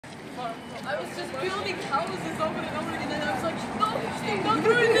I was just building houses over and over again, and I was like, no, don't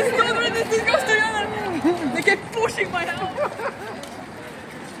ruin this, don't ruin this, this goes together. They kept pushing my house.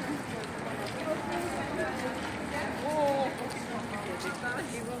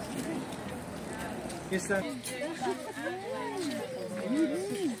 Is that?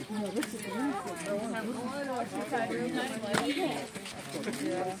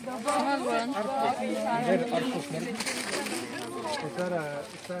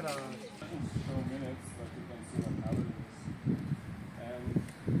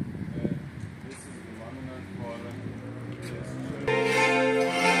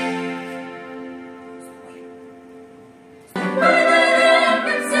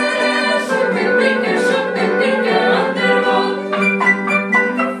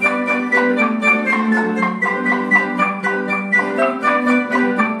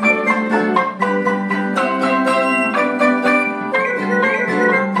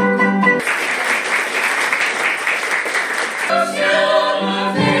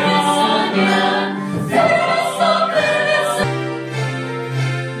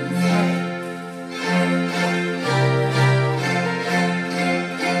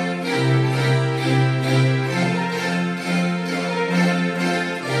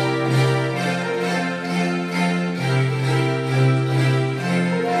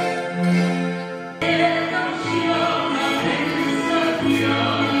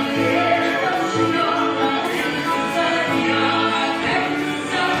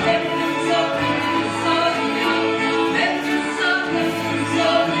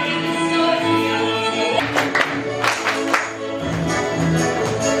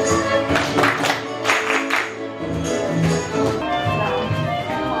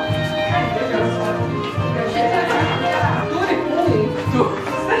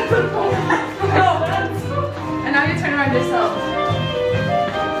 And now you turn around yourself.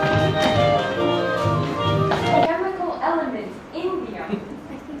 Chemical element indium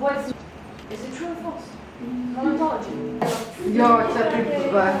was. Is it true or false? Paleontology. Ja, це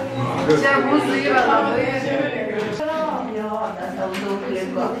прикольно. Це музеєва.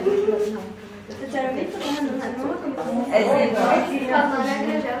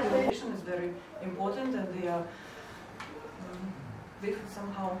 Is very important, and they are big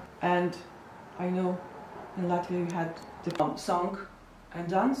somehow. And I know in Latvia you had the song and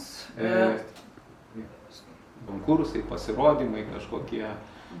dance. Konkursai, pasirodymai kažkokie,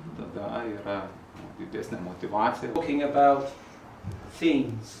 tada yra didesnė motyvacija. Talking about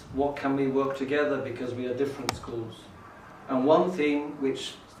themes, what can we work together because we are different schools. And one theme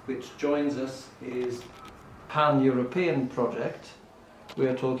which joins us is pan-European project. We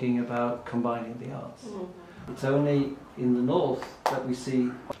are talking about combining the arts. It's only in the north that we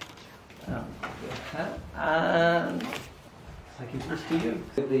see and I give this to you.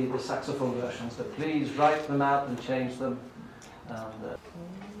 The saxophone versions, but please write them out and change them.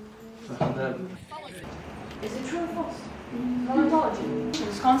 Is it true or false? Paleontology.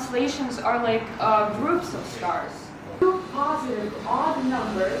 Constellations are like groups of stars. Two positive odd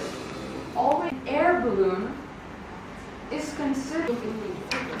numbers, always air balloon is considered.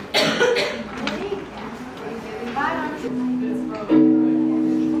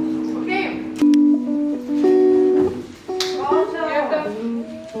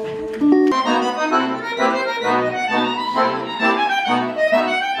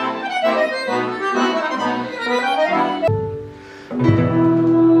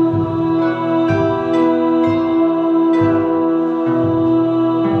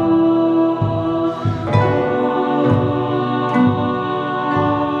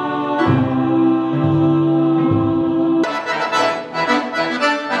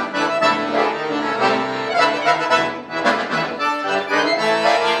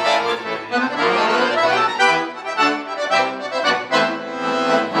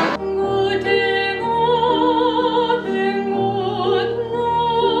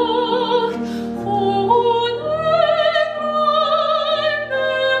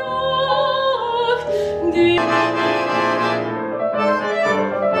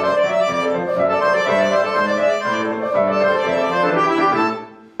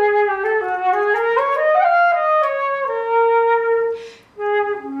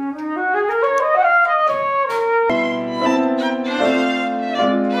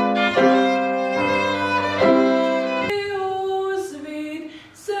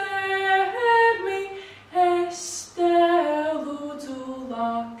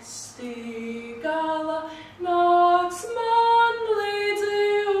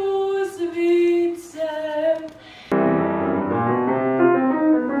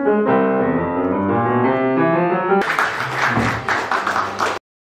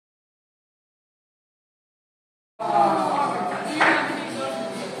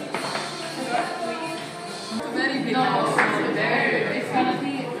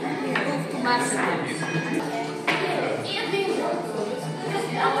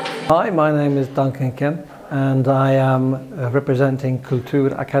 Hi, my name is Duncan Kemp and I am representing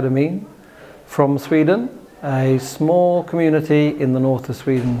Kulturakademin from Sweden, a small community in the north of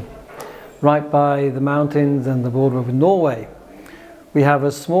Sweden, right by the mountains and the border with Norway. We have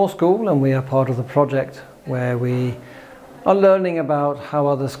a small school and we are part of the project where we are learning about how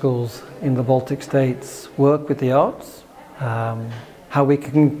other schools in the Baltic states work with the arts, how we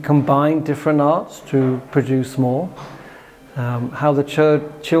can combine different arts to produce more, how the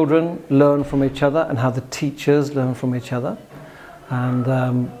children learn from each other and how the teachers learn from each other,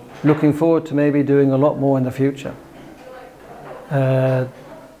 and looking forward to maybe doing a lot more in the future.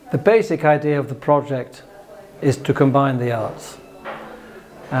 The basic idea of the project is to combine the arts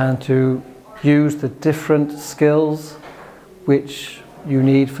and to use the different skills which you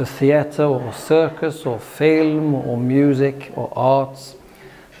need for theatre or circus or film or music or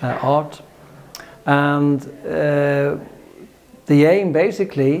art. And the aim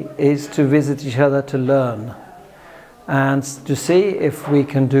basically is to visit each other to learn and to see if we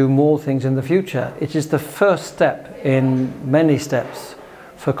can do more things in the future. It is the first step in many steps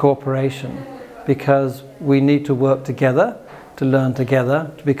for cooperation, because we need to work together, to learn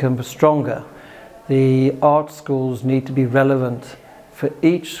together, to become stronger. The art schools need to be relevant for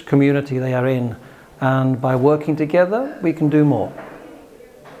each community they are in, and by working together we can do more.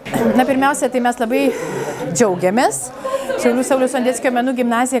 Na, pirmiausia, tai mes labai džiaugiamės Saulius Sondeckis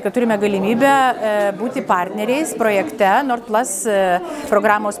Gymnasija, kad turime galimybę būti partneriais projekte, Nordplus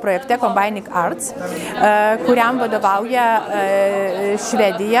programos projekte Combining Arts, kuriam vadovauja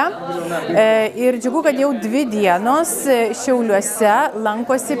Švedija. Ir džiugu, kad jau 2 dienos Siauliuose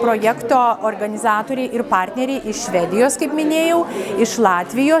lankosi projekto organizatoriai ir partneriai iš Švedijos, kaip minėjau, iš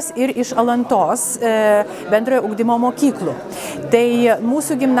Latvijos ir iš Alantos bendrojo ugdymo mokyklų. Tai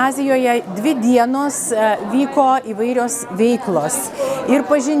mūsų gimnazijoje 2 dienos vyko įvairios veiklos, ir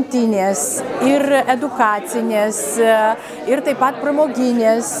pažintinės, ir edukacinės, ir taip pat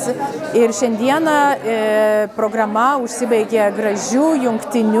pramoginės. Ir šiandieną programa užsibaigė gražių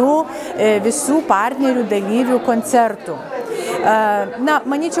jungtinių visų partnerių dalyvių koncertų. Na,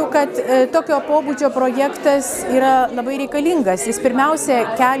 manyčiau, kad tokio pobūdžio projektas yra labai reikalingas. Jis pirmiausia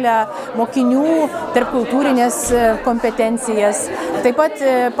kelia mokinių tarpkultūrinės kompetencijas, taip pat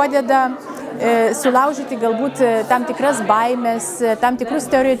padeda sulaužyti galbūt tam tikras baimės, tam tikrus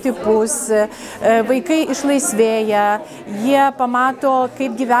stereotipus. Vaikai išlaisvėja, jie pamato,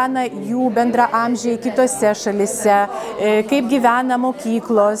 kaip gyvena jų bendraamžiai kitose šalise, kaip gyvena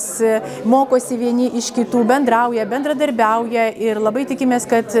mokyklos, mokosi vieni iš kitų, bendrauja, bendradarbiauja, ir labai tikimės,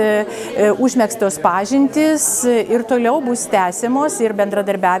 kad užmegztos pažintys ir toliau bus tęsiamos, ir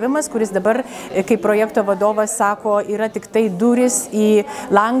bendradarbiavimas, kuris dabar, kaip projekto vadovas sako, yra tik tai duris į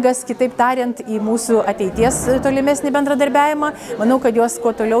langas, kitaip tariant, į mūsų ateities tolimesnį bendradarbiavimą. Manau, kad jos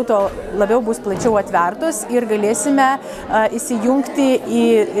kuo toliau, to labiau bus plačiau atvertos ir galėsime įsijungti į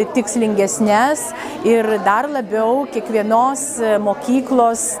tikslingesnės ir dar labiau kiekvienos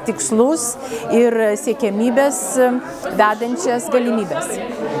mokyklos tikslus ir siekiamybės vedančias galimybės.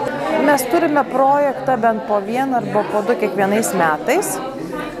 Mes turime projektą bent po 1 arba po 2 kiekvienais metais.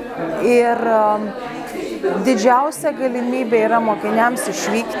 Ir didžiausia galimybė yra mokiniams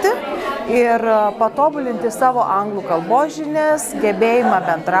išvykti ir patobulinti savo anglų kalbos žinias, gebėjimą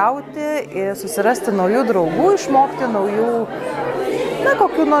bendrauti ir susirasti naujų draugų, išmokti naujų,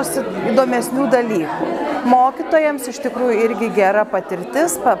 kokių nors įdomesnių dalykų. Mokytojams iš tikrųjų irgi gera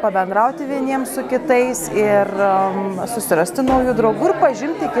patirtis pabendrauti vieniems su kitais ir susirasti naujų draugų ir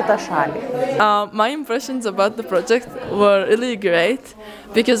pažinti kitą šalį. My impressions about the project were really great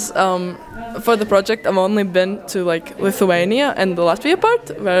because for the project I've only been to Lithuania and the Latvia part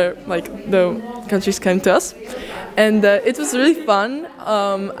where the countries came to us, and it was really fun.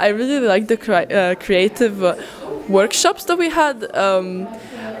 I really liked the creative workshops that we had,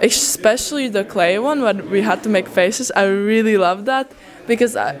 especially the clay one where we had to make faces. I really loved that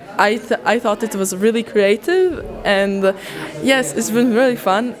because I thought it was really creative, and yes, it's been really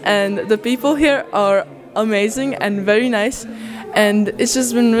fun, and the people here are amazing and very nice, and it's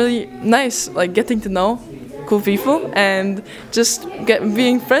just been really nice getting to know cool people and just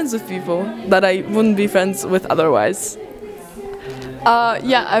being friends with people that I wouldn't be friends with otherwise.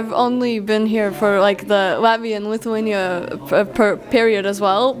 Yeah, I've only been here for the Latvia and Lithuania period as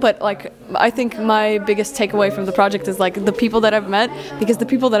well, but I think my biggest takeaway from the project is the people that I've met, because the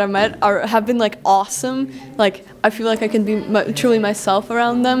people that I've met have been awesome. I feel like I can be truly myself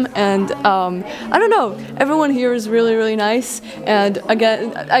around them, and I don't know, everyone here is really, really nice. And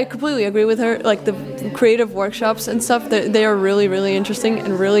again, I completely agree with her, the creative workshops and stuff, they are really, really interesting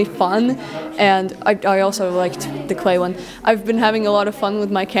and really fun. And I also liked the clay one. I've been having a a lot of fun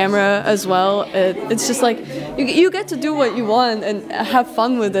with my camera as well. It's just like you get to do what you want and have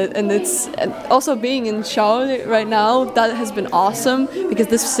fun with it, and it's also being in Siauliai right now, that has been awesome because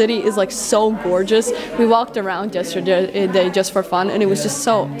this city is like so gorgeous. We walked around yesterday just for fun, and it was just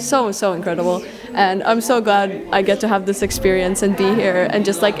so incredible, and I'm so glad I get to have this experience and be here and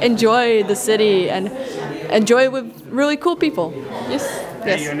just like enjoy the city and enjoy it with really cool people. Yes.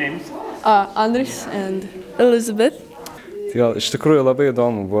 Your names? Andris and Elizabeth. Gal, iš tikrųjų labai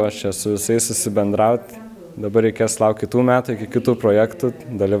įdomu buvo čia su visais susibendrauti. Dabar reikės laukti kitų metų, iki kitų projektų,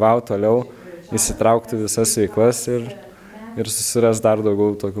 dalyvauti toliau, įsitraukti visas veiklas ir susiras dar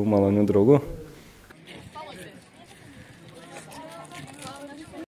daugiau tokių malonių draugų.